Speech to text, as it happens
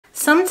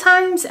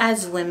Sometimes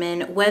as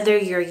women, whether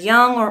you're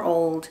young or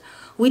old,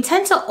 we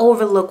tend to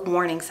overlook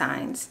warning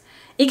signs.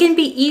 It can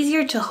be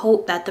easier to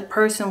hope that the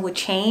person would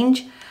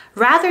change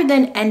rather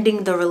than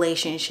ending the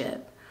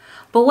relationship.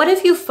 But what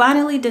if you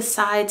finally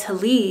decide to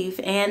leave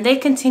and they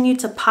continue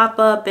to pop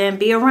up and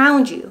be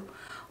around you?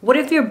 What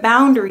if your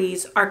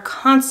boundaries are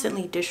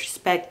constantly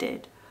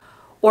disrespected?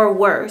 Or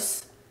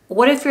worse,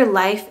 what if your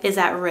life is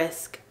at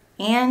risk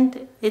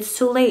and it's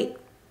too late?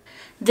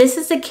 This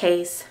is the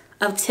case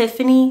of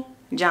Typhenie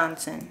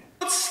Johnson.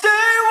 Stay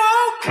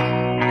woke.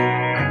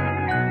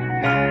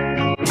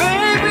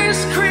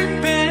 Baby's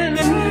creeping.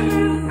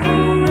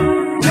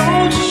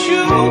 Don't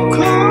you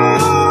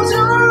close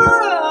your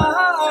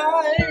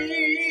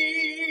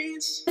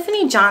eyes.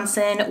 Typhenie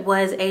Johnson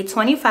was a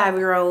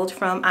 25-year-old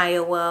from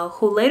Iowa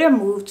who later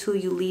moved to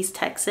Euless,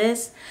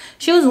 Texas.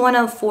 She was one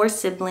of 4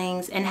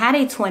 siblings and had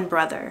a twin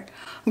brother.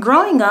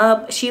 Growing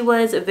up, she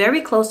was very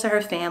close to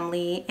her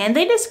family, and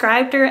they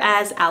described her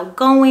as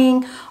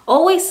outgoing,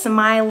 always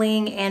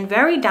smiling, and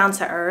very down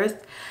to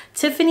earth.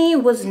 Typhenie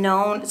was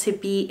known to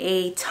be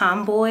a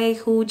tomboy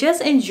who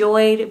just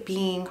enjoyed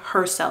being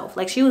herself.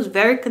 Like, she was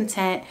very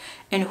content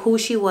in who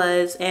she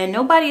was, and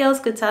nobody else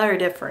could tell her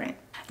different.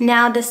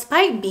 Now,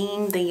 despite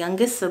being the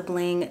youngest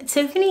sibling,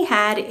 Typhenie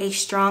had a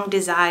strong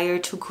desire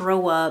to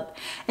grow up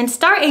and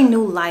start a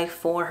new life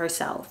for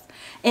herself.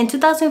 In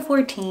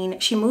 2014,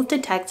 she moved to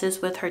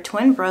Texas with her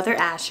twin brother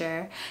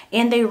Asher,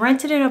 and they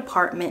rented an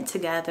apartment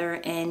together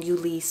in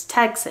Euless,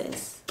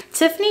 Texas.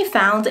 Typhenie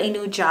found a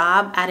new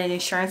job at an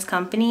insurance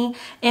company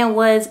and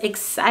was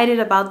excited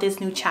about this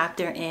new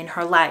chapter in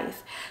her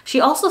life. She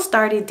also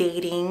started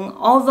dating,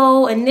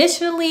 although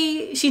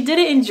initially she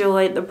didn't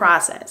enjoy the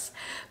process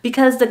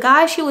because the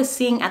guy she was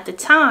seeing at the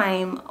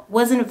time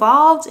was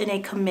involved in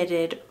a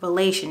committed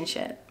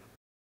relationship.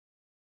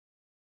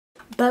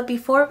 But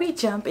before we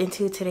jump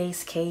into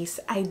today's case,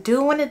 I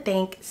do want to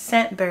thank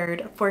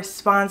Scentbird for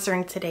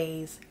sponsoring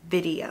today's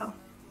video.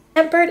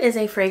 Scentbird is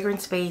a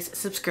fragrance-based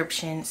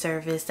subscription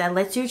service that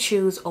lets you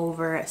choose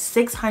over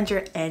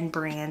 600 end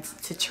brands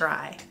to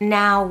try.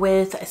 Now,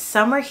 with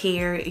summer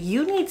here,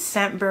 you need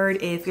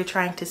Scentbird if you're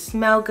trying to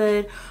smell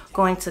good,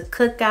 going to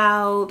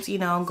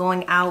cookouts,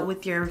 going out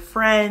with your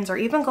friends, or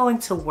even going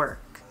to work.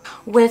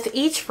 With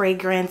each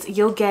fragrance,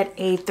 you'll get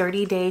a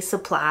 30-day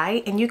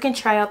supply, and you can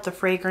try out the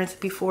fragrance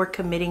before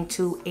committing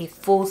to a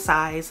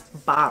full-size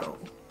bottle.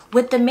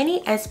 With the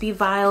mini SB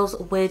vials,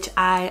 which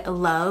I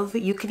love,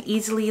 you can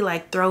easily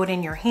throw it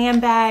in your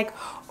handbag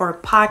or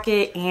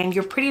pocket, and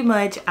you're pretty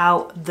much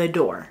out the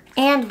door.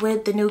 And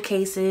with the new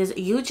cases,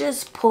 you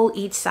just pull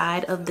each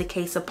side of the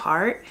case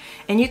apart,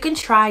 and you can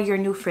try your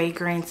new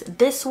fragrance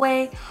this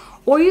way,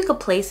 or you could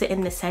place it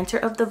in the center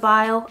of the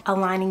vial,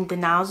 aligning the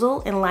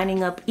nozzle and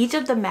lining up each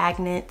of the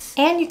magnets.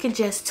 And you can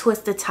just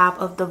twist the top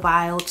of the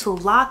vial to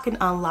lock and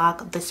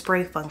unlock the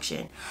spray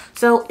function.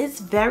 So it's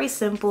very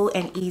simple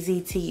and easy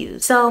to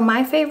use. So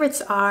my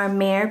favorites are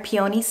Mair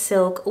Peony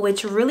Silk,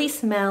 which really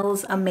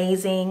smells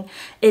amazing.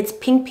 It's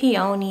pink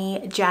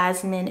peony,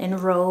 jasmine, and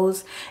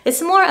rose.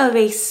 It's more of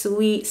a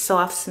sweet,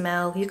 soft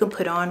smell you can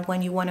put on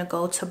when you want to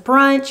go to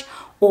brunch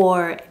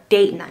or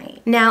date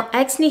night. Now,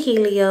 Ex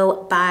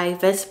Nihilo by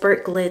Vesper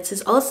Glitz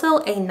is also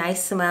a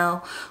nice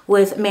smell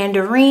with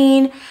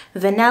mandarin,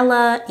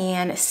 vanilla,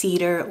 and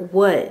cedar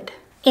wood.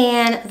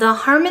 And the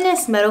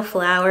Harmonist Meadow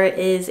Flower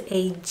is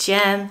a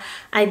gem.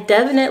 I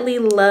definitely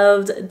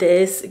loved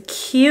this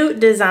cute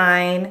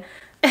design.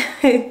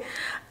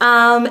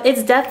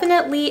 It's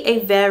definitely a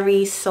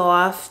very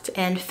soft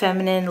and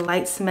feminine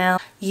light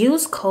smell.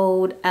 Use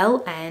code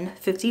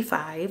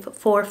LN55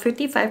 for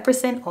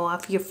 55%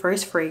 off your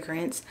first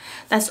fragrance.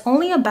 That's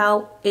only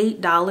about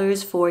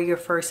 $8 for your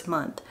first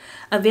month.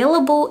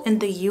 Available in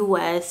the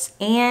US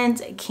and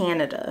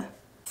Canada.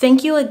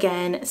 Thank you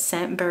again,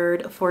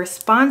 Scentbird, for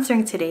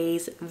sponsoring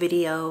today's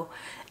video.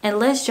 And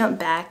let's jump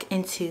back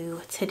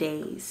into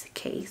today's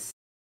case.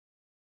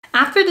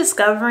 After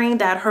discovering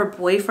that her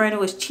boyfriend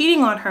was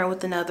cheating on her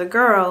with another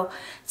girl,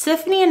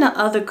 Typhenie and the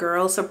other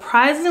girl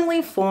surprisingly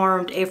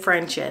formed a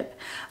friendship.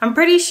 I'm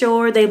pretty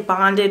sure they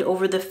bonded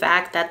over the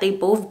fact that they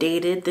both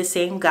dated the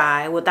same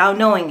guy without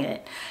knowing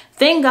it.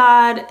 Thank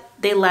God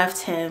they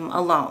left him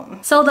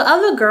alone. So the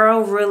other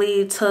girl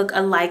really took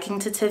a liking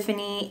to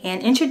Typhenie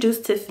and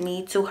introduced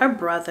Typhenie to her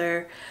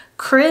brother,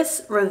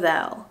 Chris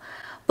Ravel,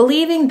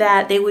 believing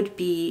that they would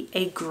be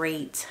a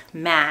great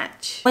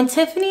match. When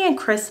Typhenie and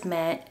Chris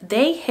met,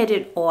 they hit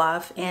it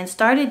off and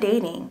started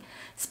dating,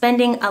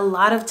 spending a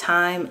lot of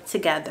time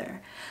together.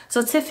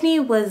 So Typhenie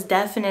was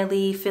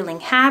definitely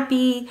feeling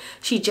happy.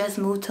 She just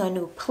moved to a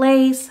new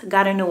place,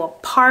 got a new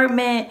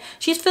apartment.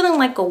 She's feeling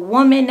like a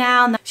woman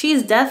now.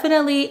 She's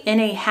definitely in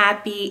a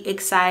happy,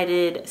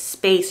 excited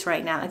space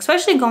right now,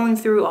 especially going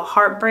through a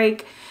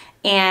heartbreak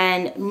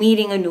and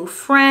meeting a new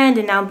friend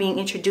and now being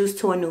introduced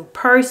to a new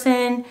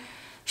person.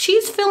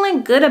 She's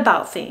feeling good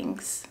about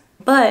things.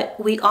 But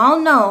we all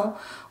know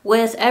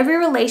with every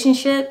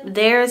relationship,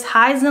 there's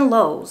highs and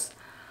lows.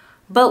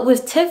 But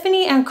with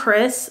Typhenie and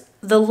Chris,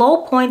 the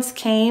low points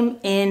came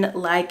in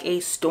like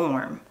a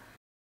storm.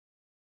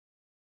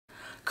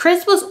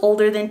 Chris was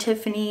older than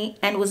Typhenie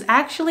and was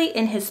actually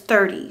in his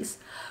 30s.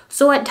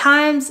 So at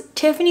times,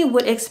 Typhenie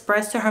would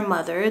express to her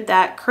mother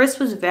that Chris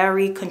was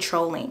very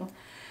controlling.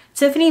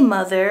 Typhenie's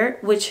mother,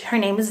 which her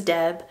name is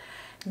Deb,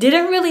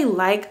 didn't really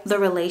like the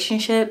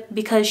relationship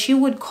because she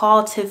would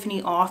call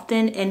Typhenie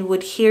often and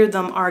would hear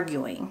them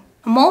arguing.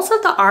 Most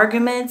of the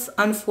arguments,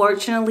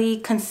 unfortunately,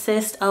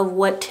 consist of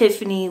what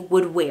Typhenie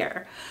would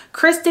wear.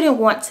 Chris didn't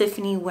want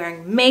Typhenie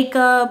wearing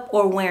makeup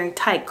or wearing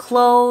tight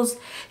clothes.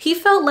 He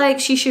felt like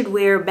she should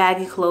wear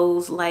baggy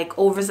clothes like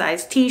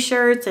oversized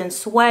t-shirts and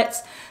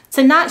sweats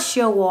to not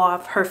show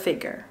off her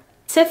figure.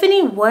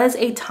 Typhenie was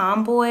a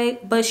tomboy,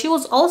 but she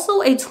was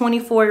also a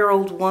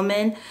 24-year-old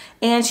woman,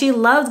 and she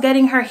loved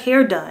getting her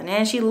hair done,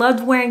 and she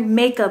loved wearing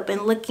makeup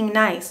and looking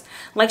nice.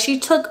 Like, she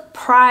took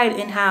pride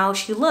in how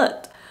she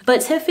looked.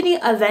 But Typhenie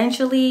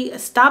eventually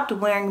stopped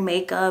wearing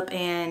makeup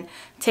and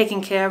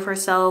taking care of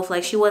herself.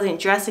 Like, she wasn't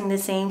dressing the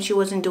same. She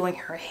wasn't doing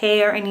her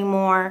hair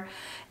anymore.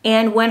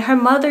 And when her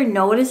mother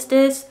noticed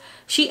this,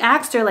 she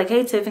asked her, like,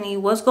 hey, Typhenie,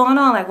 what's going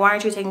on? Like, why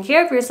aren't you taking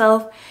care of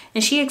yourself?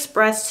 And she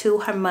expressed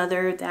to her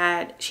mother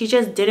that she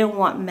just didn't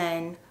want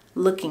men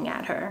looking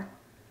at her.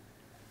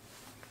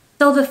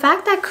 So the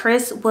fact that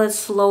Chris was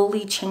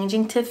slowly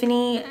changing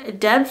Typhenie,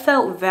 Deb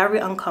felt very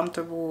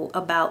uncomfortable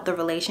about the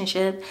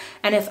relationship.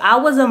 And if I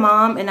was a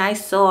mom and I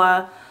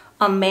saw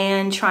a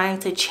man trying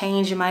to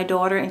change my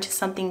daughter into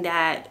something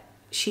that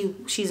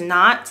she's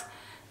not,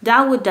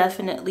 that would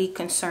definitely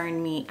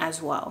concern me as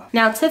well.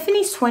 Now,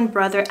 Typhenie's twin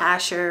brother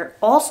Asher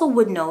also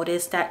would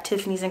notice that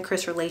Typhenie's and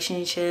Chris'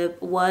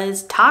 relationship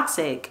was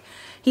toxic.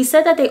 He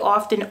said that they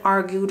often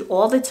argued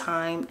all the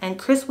time and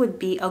Chris would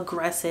be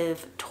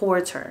aggressive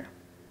towards her.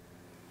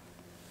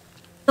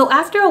 So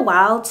after a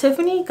while,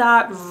 Typhenie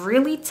got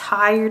really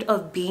tired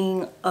of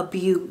being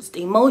abused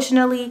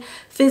emotionally,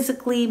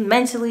 physically,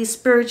 mentally,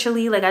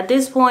 spiritually. Like, at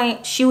this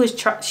point, she was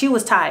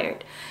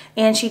tired.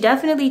 And she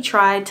definitely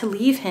tried to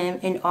leave him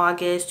in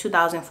August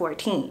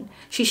 2014.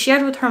 She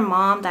shared with her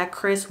mom that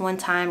Chris one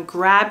time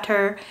grabbed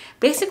her,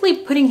 basically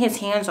putting his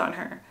hands on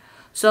her.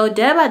 So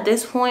Deb at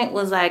this point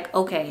was like,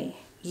 okay,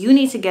 you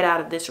need to get out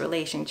of this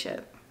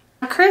relationship.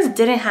 Chris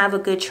didn't have a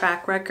good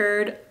track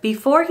record.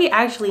 Before he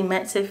actually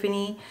met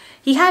Typhenie,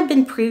 he had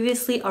been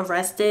previously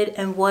arrested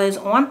and was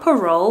on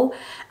parole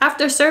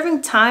after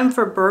serving time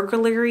for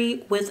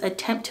burglary with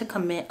attempt to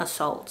commit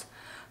assault.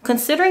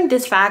 Considering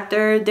this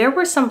factor, there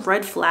were some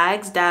red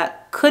flags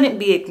that couldn't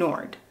be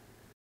ignored.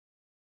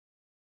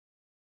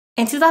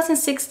 In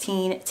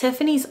 2016,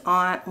 Typhenie's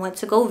aunt went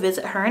to go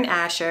visit her and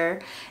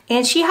Asher,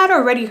 and she had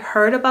already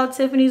heard about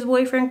Typhenie's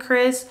boyfriend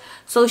Chris,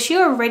 so she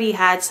already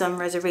had some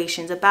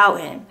reservations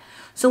about him.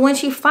 So when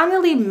she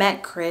finally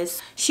met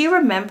Chris, she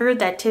remembered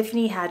that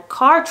Typhenie had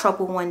car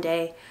trouble one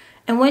day,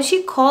 and when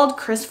she called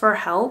Chris for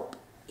help,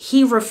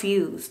 he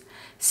refused,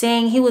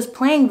 saying he was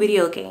playing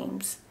video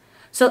games.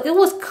 So it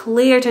was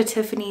clear to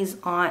Typhenie's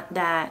aunt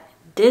that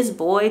this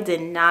boy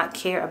did not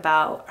care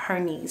about her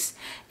niece.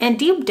 And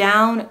deep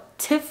down,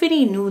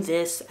 Typhenie knew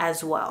this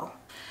as well.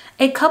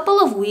 A couple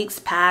of weeks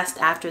passed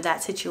after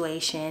that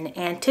situation,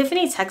 and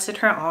Typhenie texted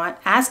her aunt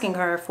asking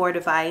her for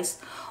advice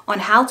on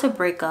how to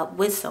break up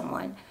with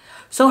someone.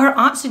 So her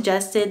aunt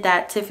suggested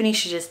that Typhenie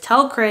should just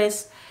tell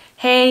Chris,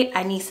 hey,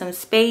 I need some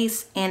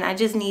space and I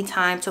just need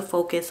time to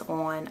focus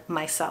on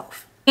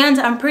myself. And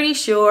I'm pretty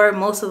sure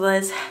most of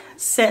us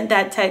sent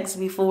that text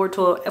before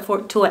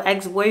to an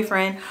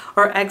ex-boyfriend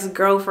or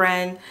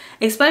ex-girlfriend,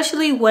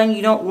 especially when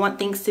you don't want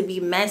things to be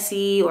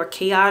messy or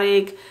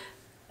chaotic.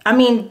 I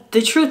mean,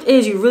 the truth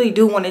is you really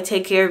do want to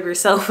take care of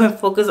yourself and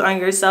focus on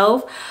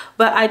yourself.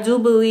 But I do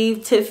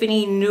believe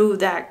Typhenie knew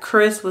that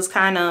Chris was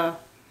kind of,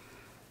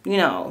 you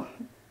know,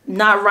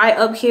 not right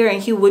up here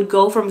and he would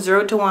go from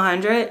 0 to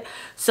 100.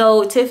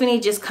 So Typhenie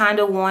just kind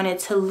of wanted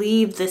to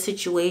leave the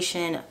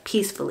situation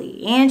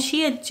peacefully, and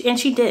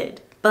she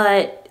did.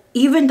 But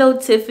even though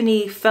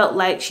Typhenie felt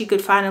like she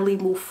could finally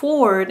move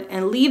forward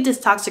and leave this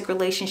toxic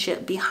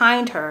relationship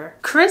behind her,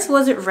 Chris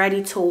wasn't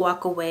ready to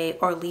walk away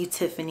or leave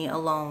Typhenie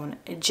alone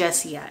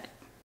just yet.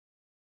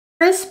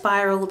 Chris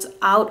spiraled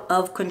out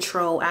of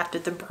control after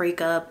the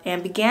breakup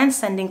and began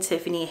sending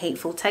Typhenie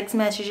hateful text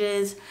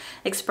messages,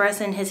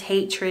 expressing his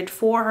hatred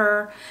for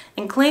her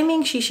and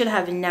claiming she should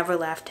have never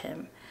left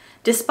him.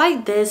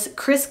 Despite this,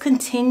 Chris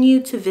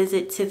continued to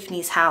visit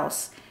Typhenie's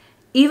house,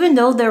 even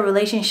though their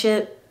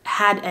relationship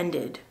had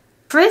ended.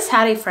 Chris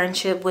had a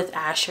friendship with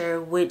Asher,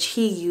 which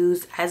he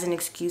used as an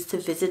excuse to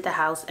visit the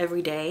house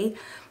every day.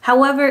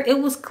 However, it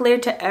was clear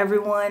to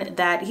everyone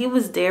that he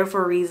was there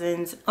for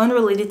reasons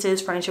unrelated to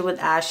his friendship with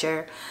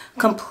Asher,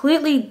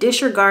 completely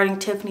disregarding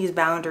Typhenie's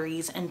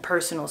boundaries and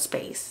personal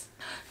space.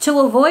 To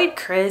avoid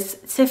Chris,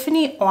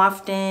 Typhenie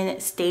often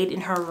stayed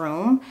in her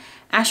room.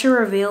 Asher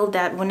revealed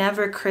that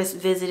whenever Chris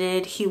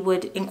visited, he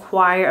would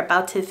inquire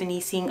about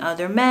Typhenie seeing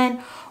other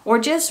men or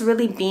just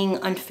really being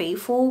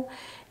unfaithful.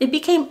 It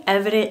became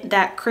evident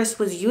that Chris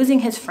was using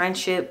his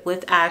friendship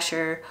with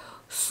Asher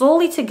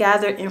solely to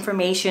gather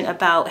information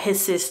about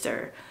his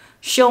sister,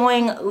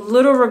 showing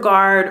little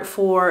regard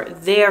for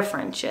their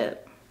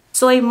friendship.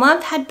 So a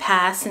month had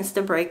passed since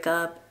the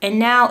breakup, and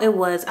now it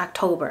was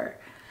October.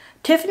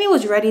 Typhenie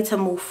was ready to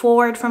move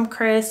forward from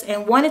Chris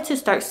and wanted to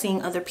start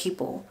seeing other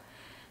people.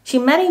 She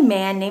met a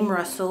man named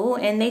Russell,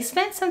 and they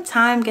spent some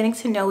time getting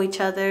to know each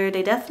other.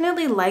 They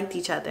definitely liked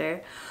each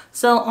other.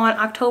 So on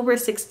October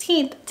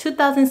 16th,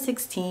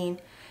 2016,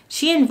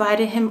 she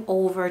invited him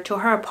over to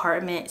her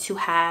apartment to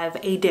have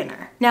a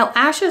dinner. Now,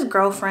 Asher's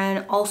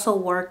girlfriend also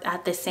worked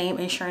at the same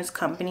insurance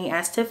company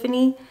as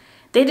Typhenie.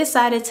 They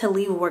decided to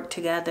leave work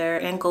together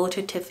and go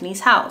to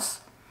Typhenie's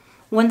house.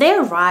 When they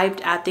arrived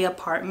at the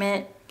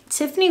apartment,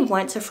 Typhenie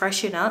went to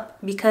freshen up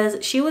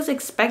because she was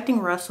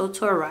expecting Russell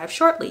to arrive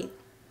shortly.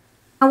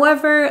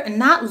 However,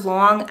 not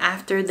long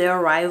after their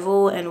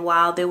arrival and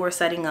while they were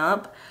setting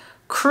up,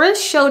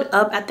 Chris showed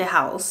up at the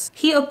house.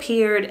 He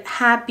appeared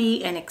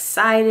happy and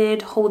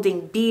excited,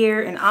 holding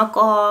beer and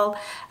alcohol,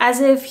 as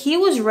if he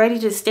was ready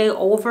to stay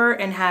over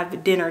and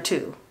have dinner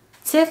too.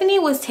 Typhenie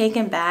was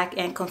taken back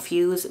and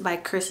confused by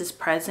Chris's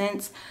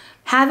presence.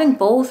 Having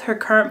both her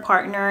current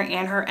partner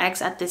and her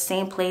ex at the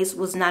same place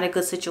was not a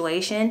good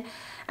situation,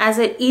 as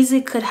it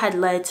easily could have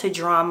led to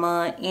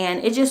drama,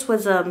 and it just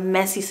was a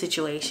messy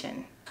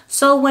situation.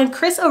 So when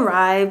Chris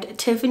arrived,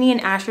 Typhenie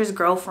and Asher's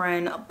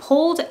girlfriend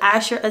pulled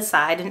Asher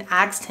aside and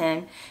asked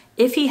him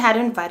if he had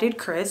invited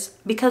Chris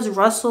because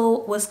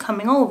Russell was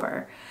coming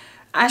over.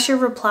 Asher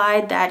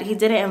replied that he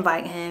didn't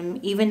invite him,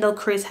 even though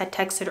Chris had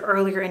texted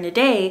earlier in the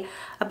day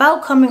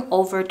about coming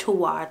over to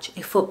watch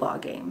a football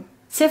game.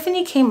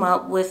 Typhenie came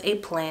up with a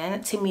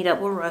plan to meet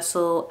up with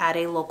Russell at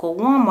a local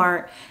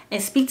Walmart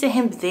and speak to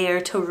him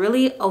there to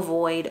really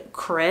avoid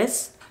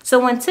Chris. So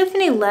when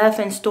Typhenie left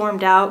and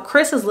stormed out,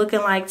 Chris is looking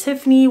like,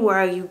 "Typhenie, where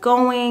are you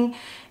going?"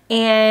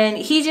 And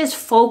he just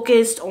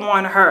focused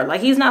on her.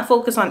 Like, he's not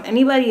focused on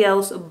anybody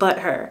else but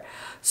her.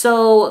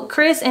 So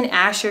Chris and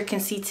Asher can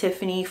see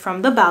Typhenie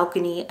from the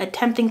balcony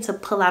attempting to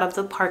pull out of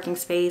the parking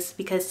space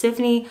because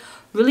Typhenie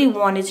really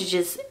wanted to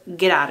just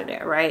get out of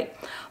there, right?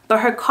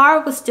 But her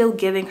car was still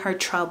giving her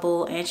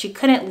trouble and she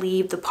couldn't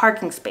leave the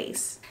parking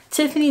space.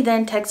 Typhenie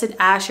then texted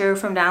Asher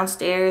from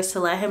downstairs to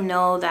let him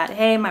know that,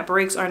 "Hey, my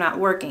brakes are not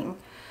working."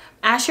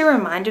 Asher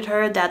reminded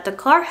her that the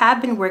car had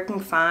been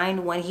working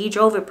fine when he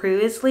drove it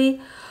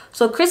previously.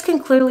 So Chris can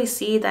clearly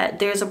see that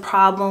there's a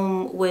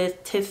problem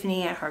with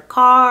Typhenie and her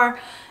car,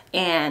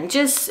 and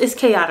just it's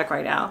chaotic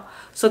right now.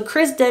 So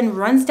Chris then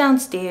runs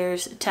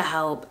downstairs to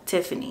help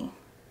Typhenie.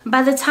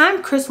 By the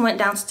time Chris went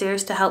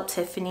downstairs to help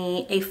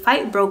Typhenie, a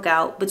fight broke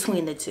out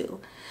between the two.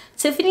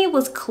 Typhenie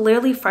was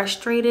clearly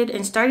frustrated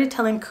and started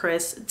telling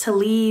Chris to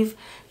leave,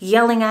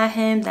 yelling at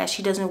him that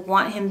she doesn't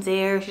want him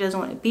there, she doesn't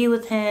want to be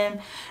with him.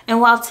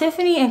 And while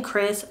Typhenie and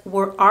Chris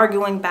were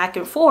arguing back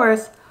and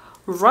forth,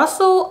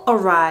 Russell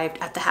arrived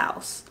at the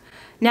house.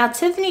 Now,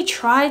 Typhenie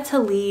tried to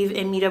leave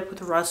and meet up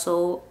with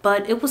Russell,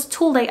 but it was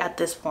too late at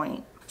this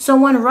point. So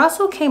when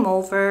Russell came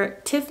over,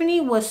 Typhenie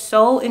was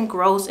so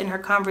engrossed in her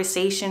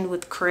conversation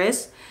with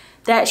Chris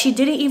that she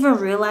didn't even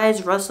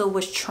realize Russell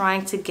was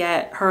trying to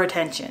get her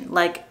attention,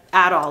 like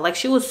at all. Like,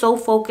 she was so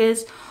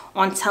focused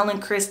on telling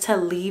Chris to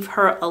leave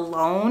her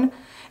alone.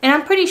 And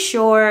I'm pretty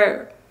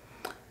sure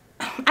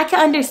I can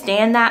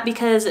understand that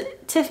because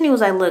Typhenie was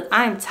like, "Look,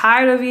 I am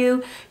tired of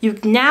you.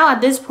 Now at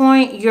this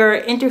point, you're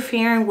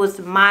interfering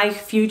with my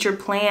future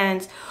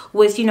plans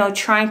with, you know,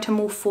 trying to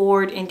move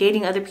forward and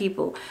dating other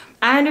people.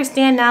 I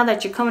understand now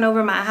that you're coming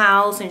over my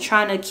house and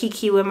trying to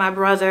kiki with my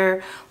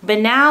brother, but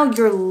now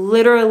you're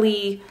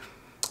literally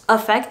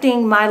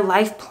affecting my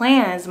life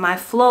plans, my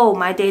flow,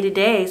 my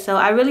day-to-day." So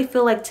I really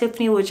feel like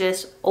Typhenie was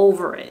just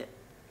over it.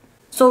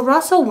 So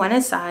Russell went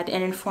inside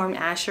and informed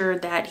Asher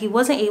that he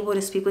wasn't able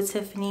to speak with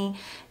Typhenie,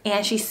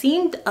 and she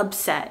seemed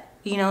upset.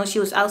 You know, she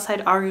was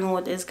outside arguing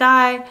with this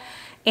guy.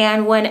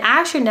 And when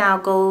Asher now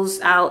goes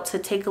out to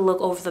take a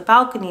look over the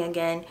balcony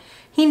again,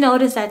 he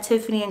noticed that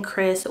Typhenie and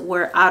Chris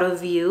were out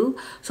of view.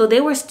 So they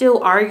were still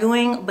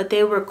arguing, but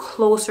they were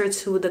closer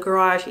to the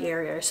garage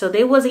area. So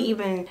they wasn't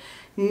even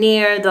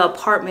near the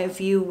apartment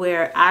view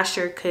where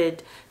Asher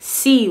could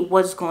see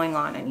what's going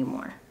on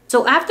anymore.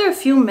 So after a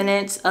few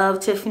minutes of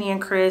Typhenie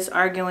and Chris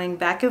arguing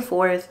back and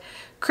forth,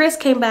 Chris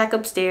came back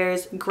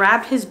upstairs,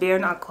 grabbed his beer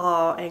and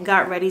alcohol, and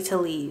got ready to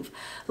leave.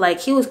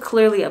 Like, he was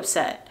clearly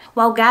upset.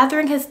 While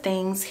gathering his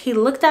things, he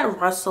looked at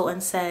Russell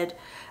and said,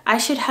 "I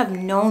should have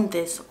known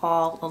this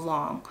all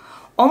along,"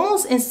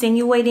 almost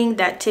insinuating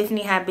that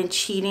Typhenie had been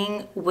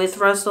cheating with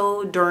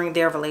Russell during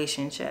their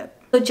relationship.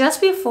 So just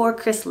before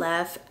Chris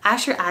left,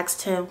 Asher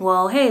asked him,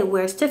 "Well, hey,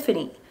 where's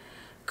Typhenie?"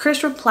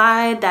 Chris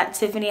replied that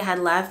Typhenie had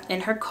left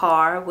in her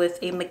car with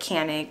a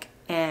mechanic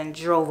and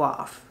drove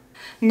off.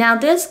 Now,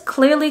 this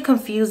clearly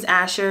confused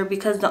Asher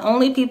because the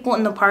only people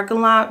in the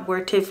parking lot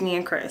were Typhenie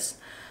and Chris.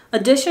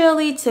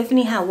 Additionally,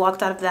 Typhenie had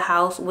walked out of the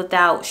house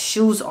without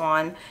shoes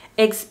on,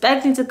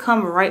 expecting to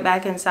come right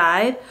back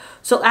inside.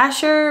 So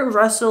Asher,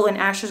 Russell, and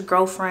Asher's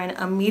girlfriend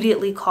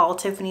immediately called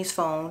Typhenie's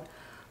phone,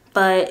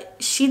 but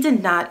she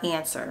did not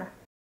answer.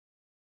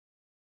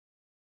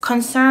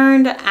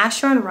 Concerned,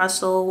 Asher and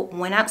Russell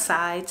went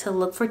outside to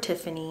look for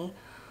Typhenie,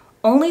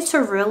 only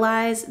to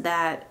realize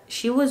that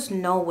she was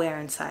nowhere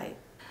in sight.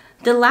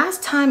 The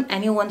last time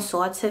anyone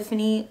saw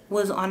Typhenie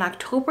was on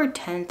October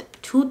 10th,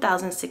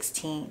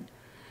 2016.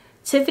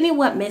 Typhenie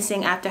went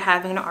missing after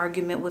having an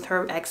argument with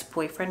her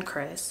ex-boyfriend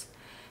Chris.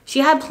 She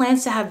had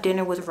plans to have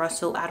dinner with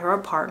Russell at her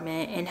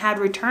apartment and had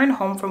returned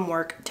home from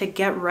work to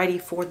get ready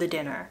for the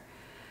dinner.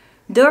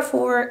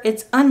 Therefore,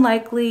 it's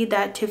unlikely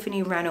that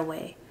Typhenie ran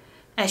away,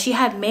 as she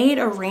had made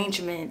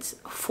arrangements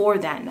for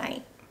that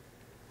night.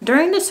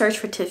 During the search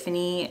for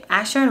Typhenie,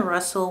 Asher and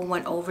Russell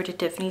went over to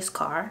Typhenie's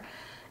car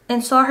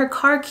and saw her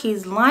car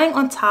keys lying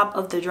on top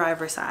of the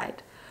driver's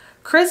side.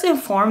 Chris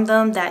informed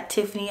them that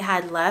Typhenie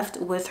had left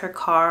with her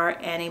car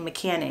and a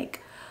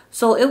mechanic,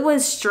 so it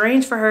was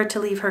strange for her to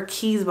leave her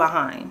keys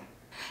behind.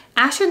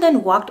 Asher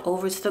then walked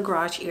over to the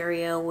garage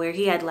area where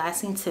he had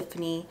last seen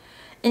Typhenie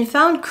and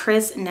found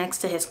Chris next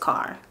to his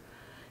car.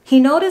 He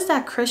noticed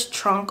that Chris'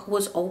 trunk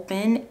was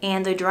open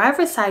and the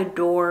driver's side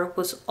door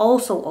was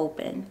also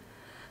open.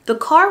 The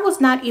car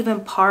was not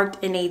even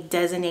parked in a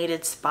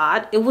designated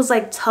spot. It was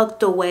like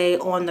tucked away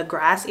on the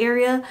grass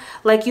area.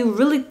 Like you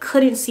really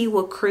couldn't see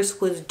what Chris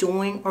was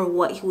doing or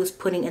what he was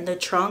putting in the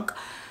trunk,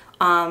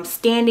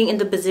 standing in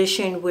the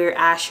position where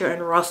Asher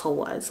and Russell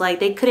was.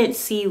 Like they couldn't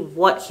see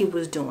what he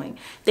was doing.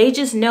 They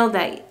just know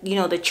that, you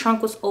know, the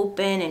trunk was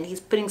open and he's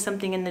putting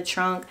something in the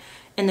trunk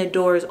and the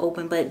door is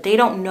open, but they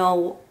don't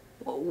know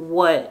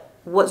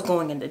what's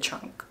going in the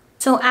trunk.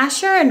 So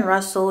Asher and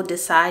Russell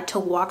decide to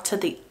walk to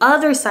the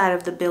other side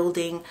of the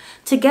building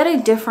to get a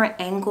different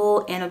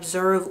angle and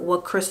observe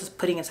what Chris was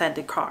putting inside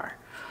the car.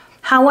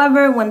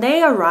 However, when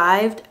they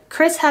arrived,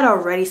 Chris had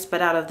already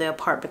sped out of the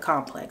apartment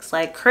complex.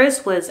 Like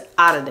Chris was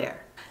out of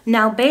there.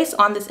 Now, based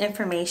on this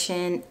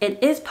information,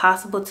 it is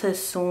possible to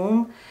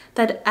assume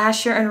that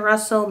Asher and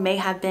Russell may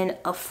have been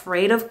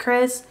afraid of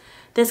Chris.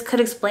 This could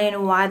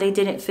explain why they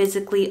didn't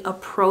physically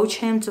approach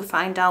him to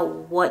find out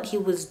what he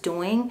was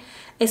doing.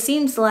 It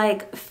seems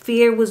like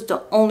fear was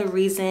the only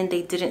reason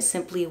they didn't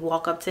simply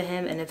walk up to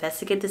him and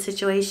investigate the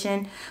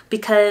situation.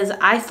 Because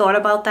I thought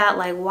about that,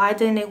 like why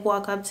didn't they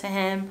walk up to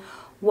him?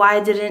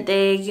 Why didn't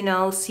they, you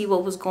know, see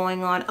what was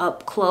going on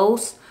up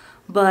close?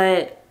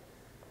 But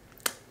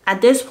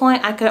at this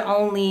point, I could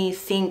only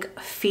think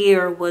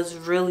fear was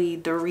really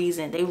the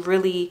reason. They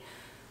really,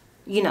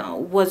 you know,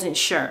 wasn't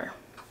sure.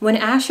 When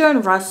Asher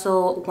and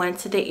Russell went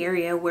to the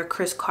area where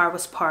Chris' car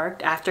was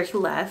parked after he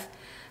left,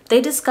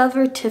 they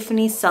discovered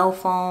Typhenie's cell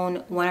phone,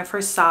 one of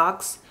her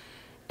socks,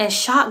 and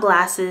shot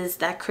glasses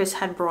that Chris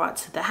had brought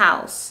to the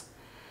house.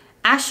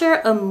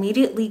 Asher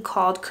immediately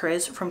called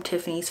Chris from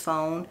Typhenie's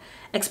phone,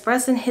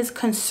 expressing his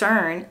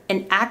concern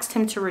and asked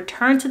him to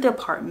return to the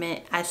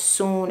apartment as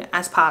soon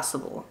as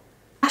possible.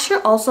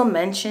 Asher also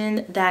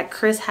mentioned that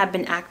Chris had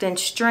been acting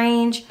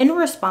strange. In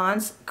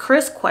response,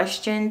 Chris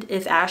questioned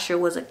if Asher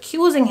was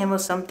accusing him of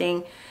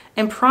something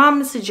and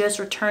promised to just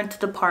return to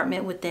the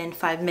apartment within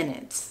 5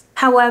 minutes.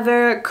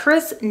 However,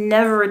 Chris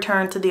never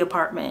returned to the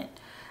apartment.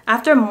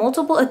 After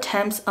multiple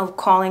attempts of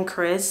calling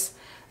Chris,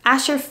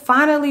 Asher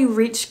finally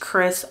reached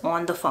Chris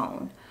on the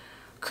phone.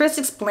 Chris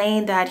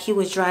explained that he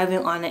was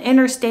driving on the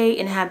interstate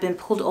and had been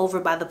pulled over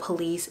by the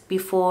police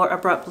before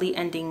abruptly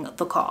ending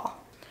the call.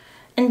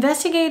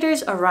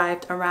 Investigators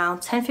arrived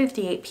around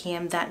 10:58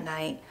 p.m. that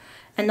night,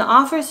 and the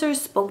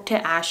officers spoke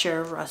to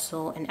Asher,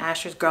 Russell, and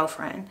Asher's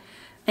girlfriend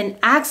and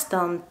asked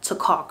them to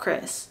call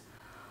Chris.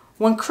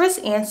 When Chris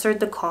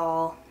answered the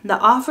call, the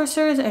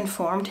officers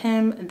informed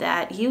him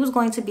that he was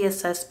going to be a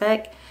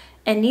suspect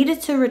and needed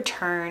to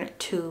return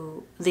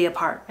to the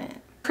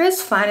apartment.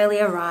 Chris finally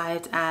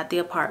arrived at the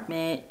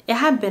apartment. It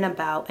had been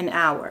about an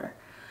hour.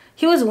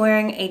 He was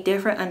wearing a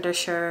different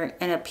undershirt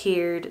and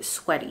appeared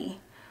sweaty.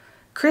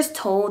 Chris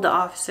told the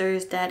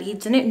officers that he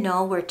didn't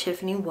know where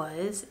Typhenie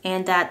was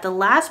and that the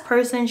last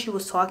person she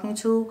was talking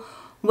to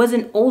was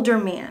an older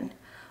man.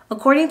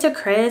 According to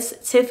Chris,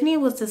 Typhenie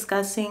was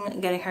discussing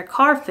getting her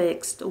car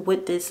fixed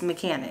with this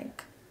mechanic.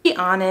 To be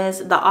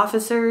honest, the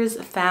officers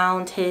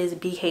found his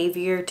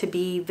behavior to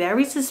be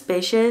very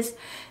suspicious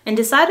and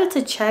decided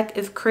to check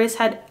if Chris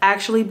had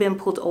actually been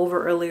pulled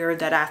over earlier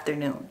that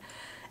afternoon.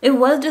 It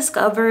was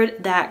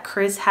discovered that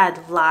Chris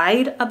had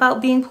lied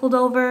about being pulled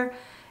over,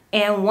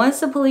 and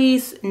once the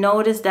police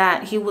noticed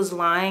that he was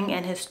lying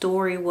and his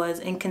story was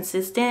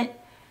inconsistent,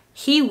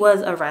 he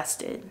was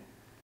arrested.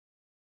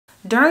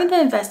 During the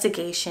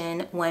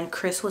investigation, when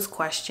Chris was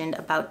questioned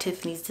about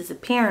Typhenie's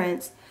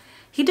disappearance,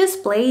 he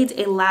displayed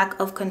a lack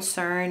of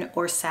concern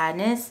or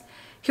sadness.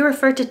 He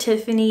referred to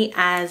Typhenie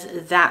as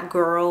that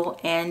girl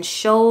and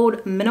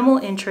showed minimal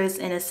interest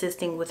in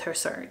assisting with her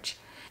search.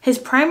 His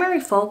primary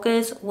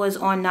focus was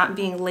on not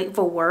being late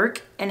for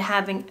work and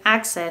having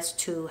access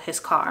to his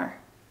car.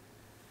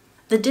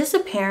 The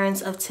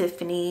disappearance of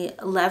Typhenie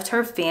left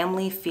her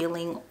family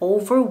feeling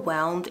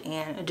overwhelmed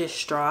and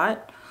distraught.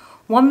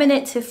 One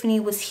minute Typhenie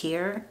was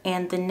here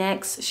and the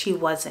next she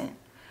wasn't.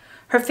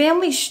 Her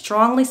family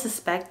strongly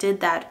suspected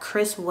that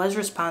Chris was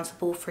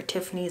responsible for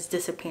Typhenie's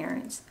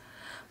disappearance,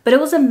 but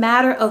it was a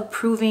matter of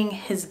proving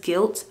his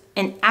guilt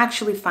and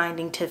actually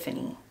finding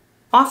Typhenie.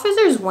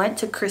 Officers went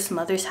to Chris'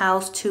 mother's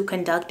house to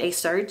conduct a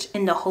search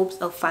in the hopes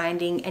of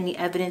finding any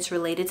evidence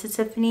related to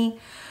Typhenie,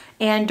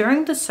 And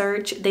during the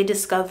search, they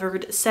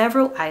discovered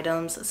several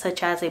items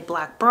such as a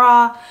black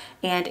bra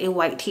and a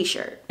white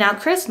t-shirt. Now,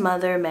 Chris'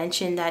 mother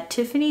mentioned that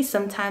Typhenie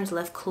sometimes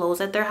left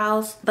clothes at their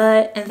house,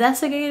 but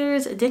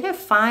investigators didn't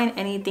find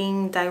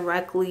anything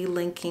directly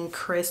linking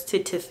Chris to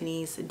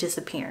Typhenie's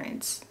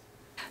disappearance.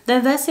 The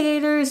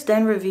investigators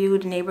then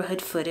reviewed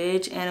neighborhood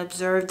footage and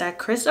observed that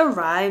Chris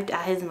arrived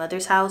at his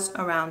mother's house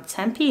around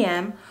 10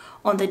 p.m.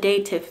 on the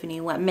day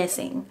Typhenie went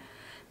missing.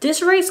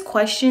 This raised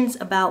questions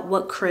about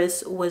what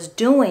Chris was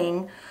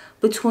doing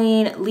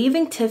between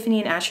leaving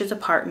Typhenie and Asher's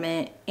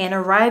apartment and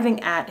arriving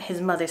at his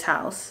mother's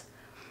house.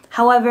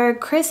 However,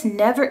 Chris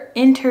never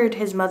entered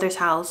his mother's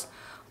house,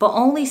 but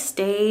only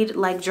stayed,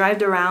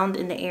 drived around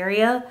in the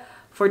area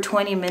for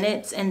 20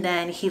 minutes and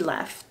then he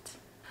left.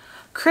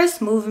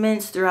 Chris'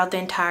 movements throughout the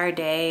entire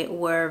day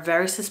were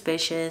very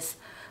suspicious,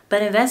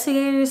 but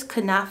investigators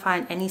could not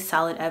find any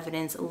solid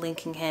evidence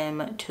linking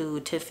him to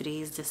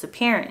Typhenie's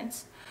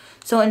disappearance.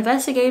 So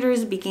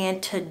investigators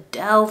began to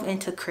delve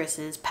into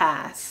Chris's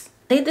past.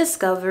 They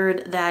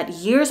discovered that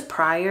years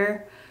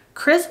prior,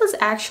 Chris was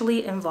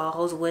actually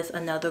involved with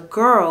another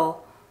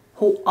girl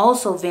who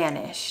also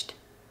vanished.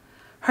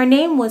 Her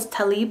name was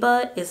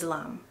Taliba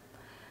Islam.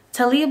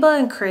 Taliba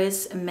and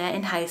Chris met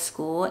in high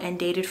school and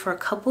dated for a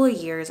couple of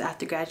years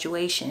after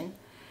graduation.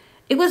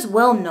 It was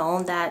well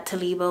known that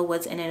Taliba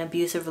was in an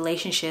abusive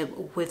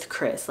relationship with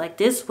Chris.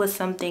 This was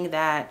something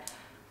that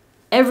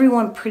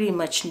everyone pretty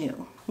much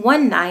knew.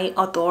 One night,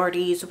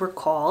 authorities were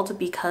called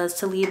because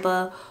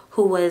Taliba,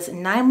 who was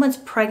 9 months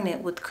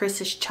pregnant with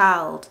Chris's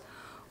child,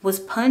 was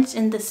punched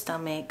in the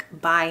stomach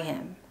by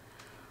him.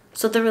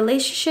 So the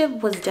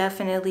relationship was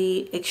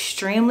definitely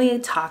extremely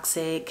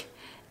toxic,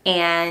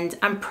 and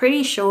I'm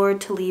pretty sure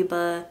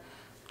Taliba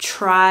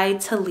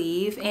tried to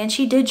leave, and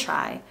she did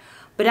try.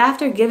 But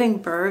after giving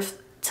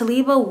birth,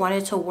 Taliba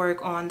wanted to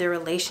work on their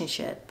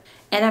relationship.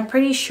 And I'm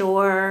pretty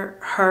sure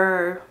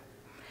her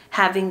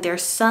having their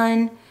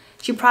son,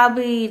 she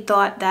probably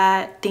thought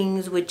that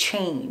things would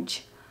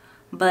change.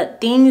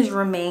 But things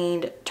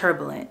remained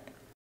turbulent.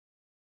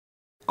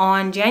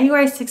 On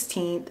January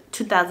 16th,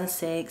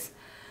 2006,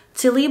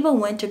 Taliba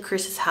went to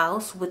Chris's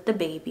house with the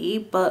baby,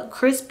 but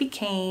Chris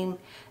became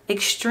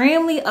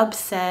extremely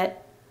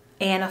upset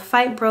and a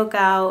fight broke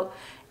out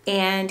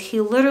and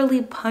he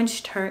literally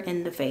punched her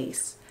in the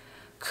face.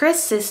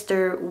 Chris'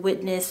 sister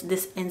witnessed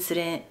this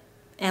incident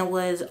and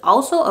was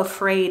also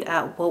afraid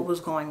at what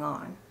was going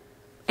on.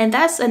 And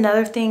that's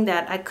another thing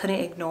that I couldn't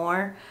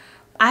ignore.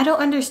 I don't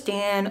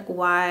understand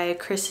why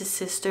Chris's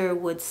sister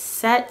would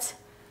set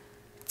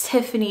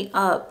Typhenie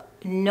up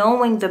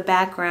knowing the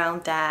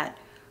background that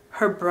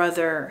her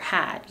brother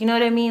had. You know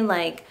what I mean?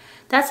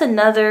 That's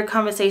another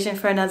conversation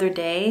for another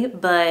day,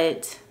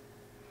 but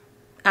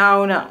I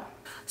don't know.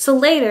 So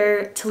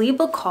later,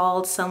 Taliba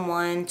called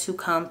someone to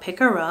come pick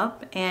her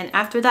up, and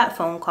after that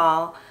phone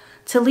call,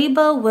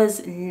 Taliba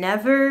was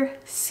never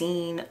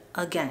seen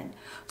again.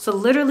 So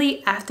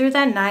literally after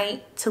that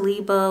night,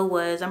 Taliba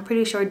was, I'm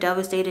pretty sure,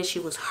 devastated. She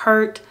was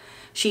hurt.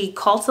 She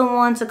called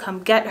someone to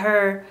come get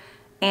her,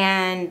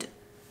 and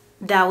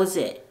that was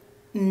it.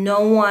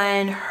 No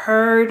one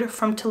heard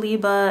from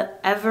Taliba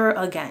ever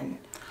again.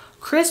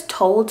 Chris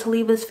told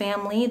Taliba's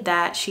family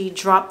that she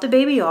dropped the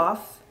baby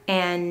off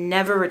and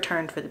never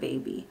returned for the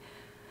baby.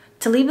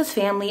 Taliba's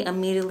family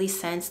immediately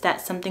sensed that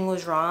something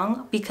was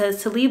wrong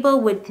because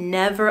Taliba would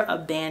never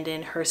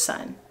abandon her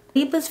son.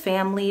 Taliba's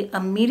family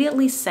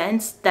immediately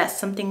sensed that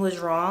something was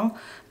wrong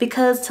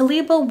because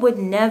Taliba would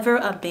never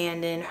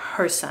abandon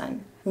her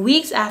son.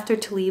 Weeks after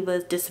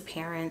Taliba's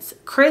disappearance,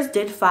 Chris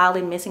did file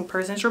a missing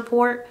persons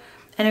report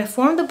and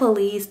informed the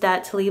police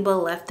that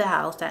Taliba left the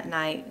house that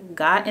night,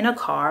 got in a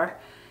car,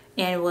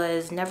 and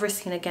was never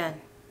seen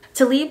again.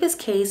 Taliba's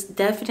case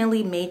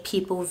definitely made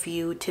people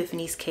view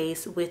Typhenie's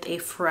case with a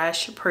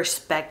fresh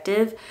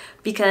perspective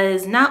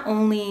because not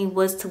only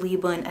was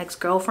Taliba an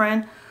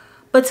ex-girlfriend,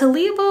 but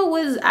Taliba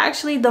was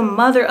actually the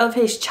mother of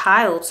his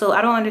child. So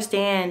I don't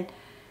understand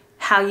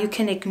how you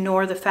can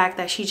ignore the fact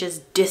that she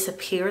just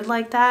disappeared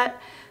like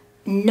that,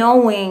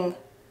 knowing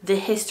the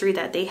history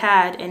that they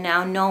had and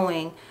now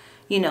knowing,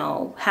 you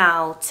know,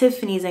 how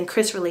Typhenie's and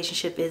Chris'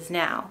 relationship is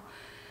now.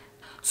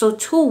 So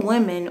 2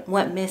 women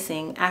went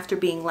missing after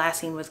being last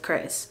seen with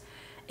Chris.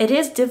 It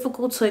is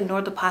difficult to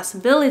ignore the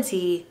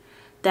possibility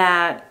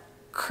that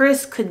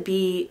Chris could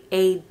be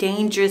a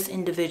dangerous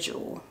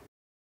individual.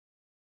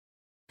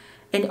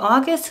 In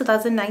August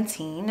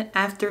 2019,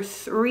 after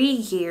 3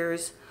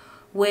 years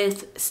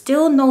with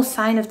still no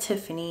sign of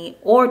Typhenie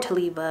or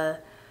Taliba,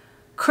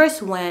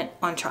 Chris went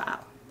on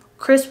trial.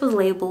 Chris was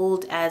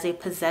labeled as a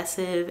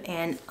possessive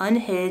and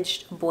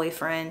unhinged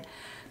boyfriend,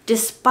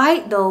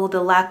 despite though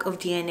the lack of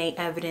DNA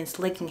evidence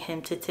linking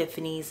him to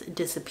Typhenie's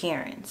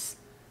disappearance.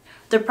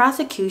 The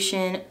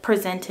prosecution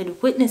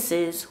presented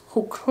witnesses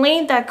who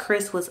claimed that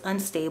Chris was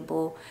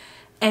unstable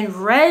and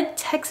read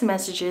text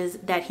messages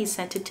that he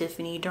sent to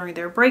Typhenie during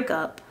their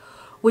breakup,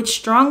 which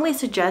strongly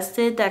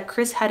suggested that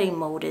Chris had a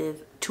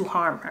motive to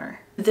harm her.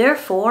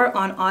 Therefore,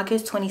 on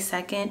August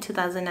 22nd,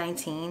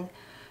 2019,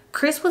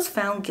 Chris was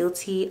found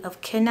guilty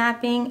of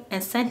kidnapping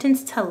and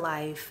sentenced to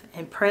life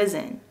in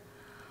prison.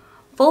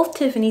 Both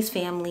Typhenie's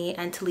family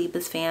and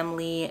Taliba's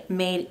family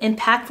made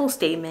impactful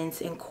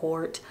statements in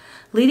court,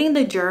 leading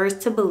the jurors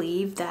to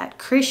believe that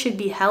Chris should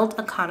be held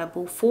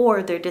accountable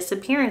for their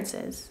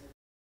disappearances.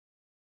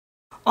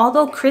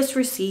 Although Chris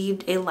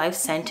received a life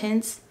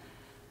sentence,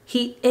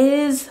 he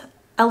is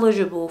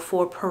eligible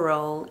for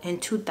parole in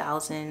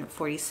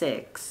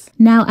 2046.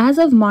 Now, as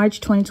of March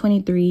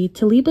 2023,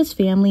 Taliba's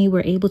family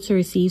were able to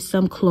receive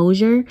some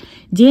closure.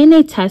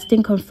 DNA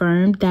testing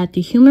confirmed that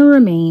the human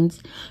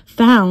remains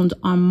found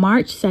on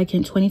March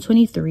 2nd,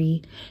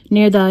 2023,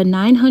 near the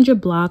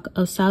 900 block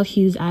of South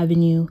Hughes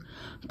Avenue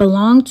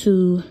belonged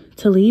to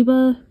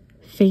Taliba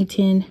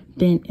Fatin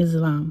bin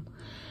Islam.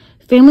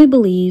 Family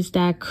believes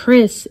that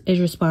Chris is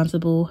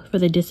responsible for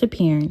the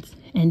disappearance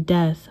and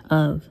death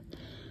of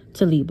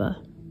Taliba.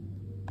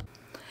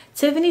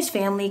 Typhenie's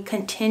family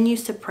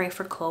continues to pray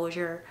for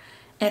closure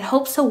and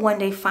hopes to one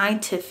day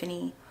find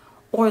Typhenie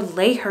or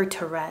lay her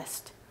to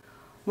rest.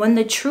 When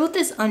the truth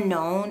is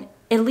unknown,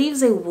 it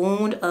leaves a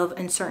wound of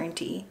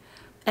uncertainty,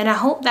 and I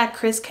hope that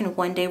Chris can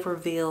one day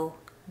reveal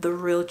the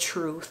real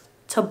truth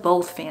to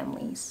both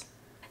families.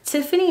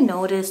 Typhenie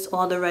noticed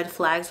all the red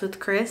flags with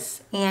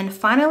Chris and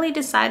finally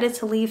decided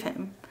to leave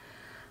him.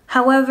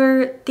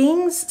 However,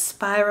 things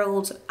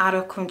spiraled out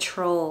of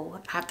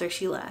control after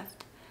she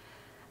left.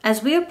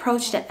 As we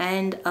approach the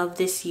end of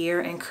this year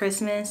and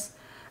Christmas,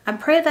 I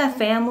pray that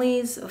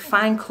families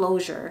find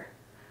closure.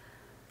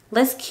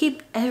 Let's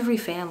keep every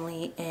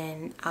family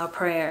in our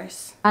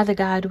prayers. Father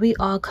God, we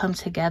all come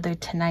together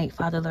tonight,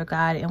 Father Lord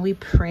God, and we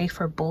pray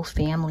for both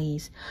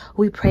families.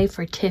 We pray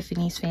for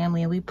Typhenie's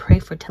family, and we pray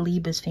for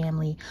Taliba's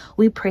family.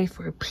 We pray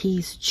for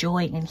peace,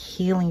 joy, and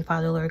healing,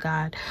 Father Lord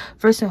God.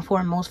 First and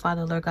foremost,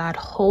 Father Lord God,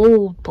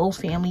 hold both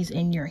families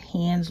in your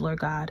hands, Lord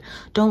God.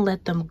 Don't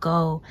let them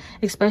go,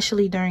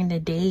 especially during the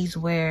days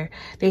where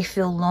they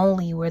feel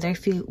lonely, where they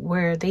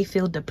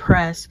feel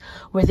depressed,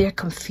 where they're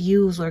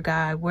confused, Lord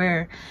God,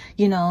 where,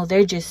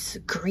 they're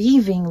just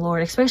grieving,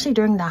 Lord, especially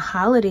during the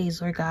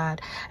holidays, Lord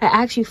God. I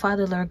ask you,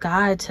 Father, Lord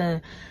God,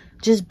 to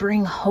just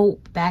bring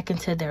hope back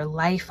into their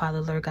life, Father,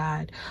 Lord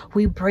God.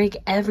 We break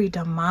every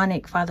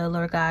demonic, Father,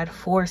 Lord God,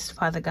 force,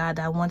 Father God,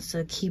 that wants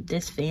to keep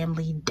this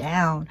family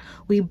down.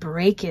 We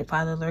break it,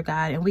 Father, Lord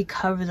God, and we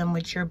cover them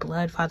with your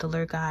blood, Father,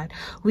 Lord God.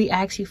 We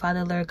ask you,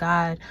 Father, Lord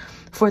God,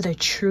 for the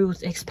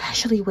truth,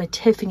 especially with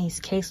Typhenie's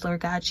case, Lord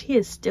God. She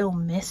is still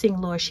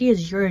missing, Lord. She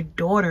is your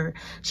daughter.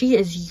 She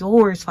is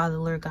yours, Father,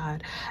 Lord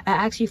God. I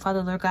ask you,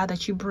 Father, Lord God,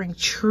 that you bring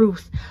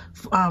truth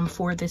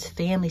for this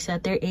family so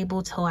that they're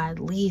able to at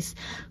least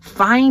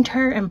find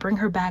her and bring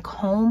her back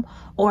home,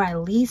 or at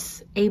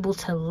least able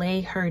to lay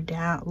her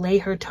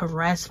to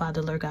rest,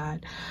 Father, Lord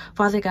God.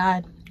 Father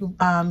God,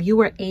 you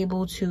were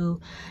able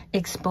to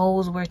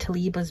expose where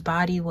Taliba's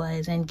body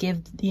was and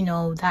give,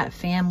 that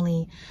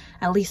family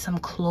at least some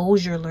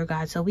closure, Lord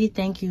God. So we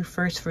thank you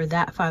first for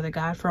that, Father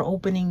God, for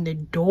opening the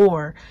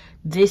door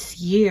this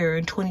year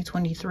in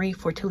 2023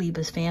 for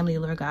Taliba's family,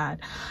 Lord God.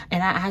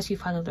 And I ask you,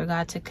 Father, Lord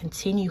God, to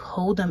continue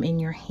hold them in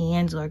your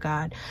hands, Lord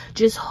God.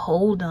 Just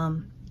hold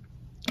them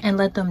and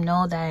let them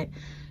know that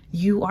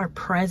you are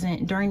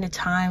present during the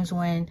times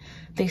when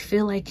they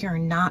feel like you're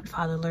not,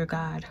 Father, Lord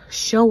God.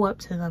 Show up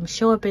to them.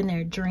 Show up in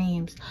their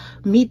dreams.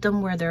 Meet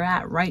them where they're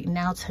at right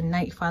now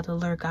tonight, Father,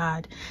 Lord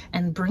God.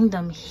 And bring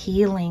them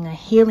healing. A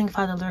healing,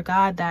 Father, Lord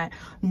God, that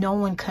no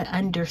one could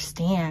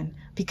understand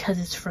because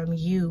it's from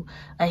you.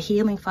 A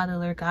healing, Father,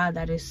 Lord God,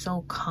 that is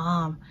so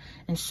calm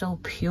and so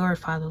pure,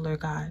 Father, Lord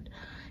God.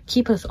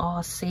 Keep us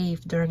all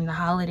safe during the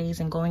holidays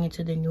and going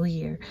into the new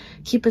year.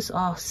 Keep us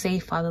all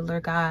safe, Father,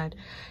 Lord God.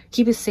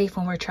 Keep us safe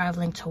when we're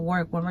traveling to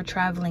work, when we're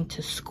traveling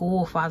to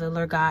school, Father,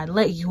 Lord God.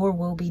 Let your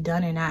will be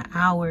done in our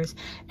hours.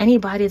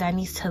 Anybody that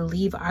needs to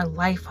leave our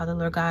life, Father,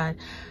 Lord God,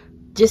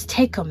 just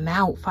take them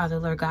out, Father,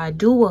 Lord God.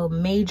 Do a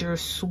major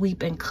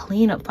sweep and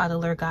clean up, Father,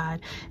 Lord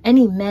God.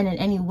 Any men and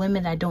any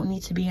women that don't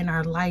need to be in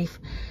our life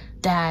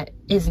that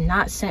is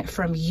not sent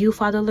from you,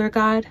 Father, Lord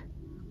God,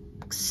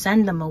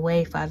 send them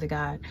away, Father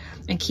God,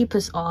 and keep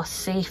us all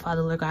safe,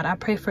 Father, Lord God. I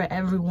pray for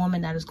every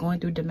woman that is going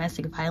through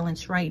domestic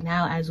violence right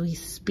now as we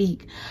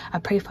speak. I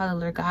pray, Father,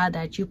 Lord God,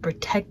 that you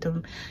protect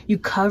them, you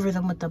cover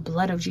them with the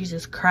blood of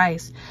Jesus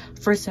Christ,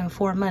 first and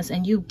foremost,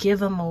 and you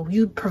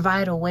you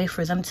provide a way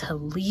for them to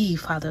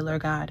leave, Father,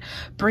 Lord God.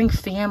 Bring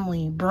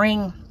family,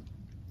 bring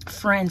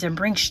friends, and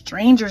bring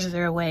strangers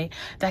their way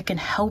that can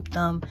help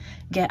them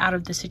get out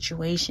of the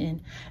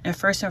situation. And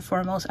first and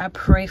foremost, I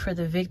pray for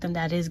the victim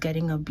that is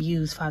getting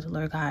abused, Father,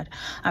 Lord God.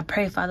 I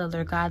pray, Father,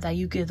 Lord God, that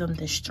you give them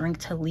the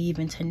strength to leave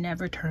and to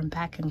never turn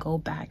back and go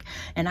back.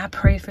 And I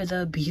pray for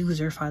the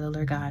abuser, Father,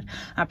 Lord God.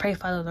 I pray,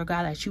 Father, Lord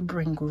God, that you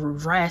bring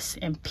rest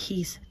and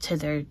peace to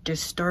their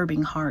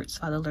disturbing hearts,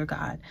 Father, Lord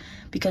God,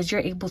 because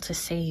you're able to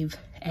save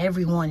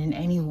everyone and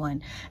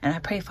anyone. And I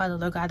pray, Father,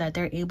 Lord God, that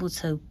they're able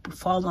to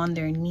fall on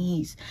their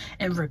knees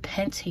and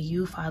repent to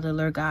you, Father,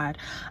 Lord God.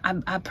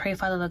 I pray,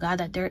 Father, Lord God,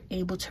 that they're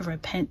able to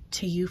repent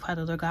to you,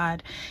 Father, Lord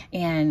God,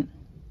 and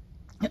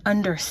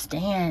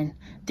understand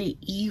the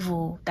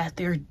evil that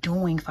they're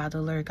doing, Father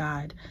Lord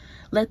God.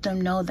 Let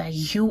them know that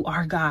you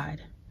are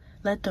God.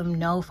 Let them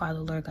know, Father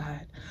Lord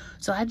God.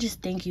 So I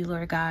just thank you,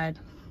 Lord God,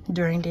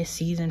 during this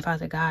season,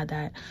 Father God,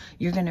 that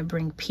you're going to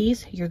bring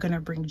peace, you're going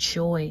to bring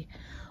joy,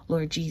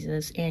 Lord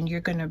Jesus, and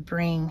you're going to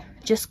bring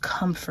just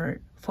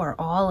comfort for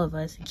all of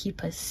us and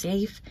keep us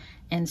safe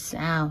and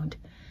sound.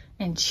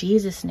 In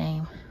Jesus'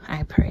 name,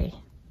 I pray.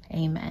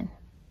 Amen.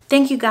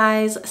 Thank you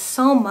guys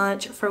so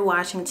much for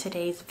watching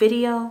today's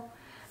video,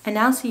 and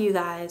I'll see you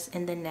guys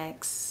in the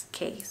next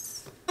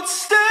case.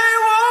 Stay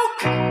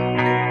woke.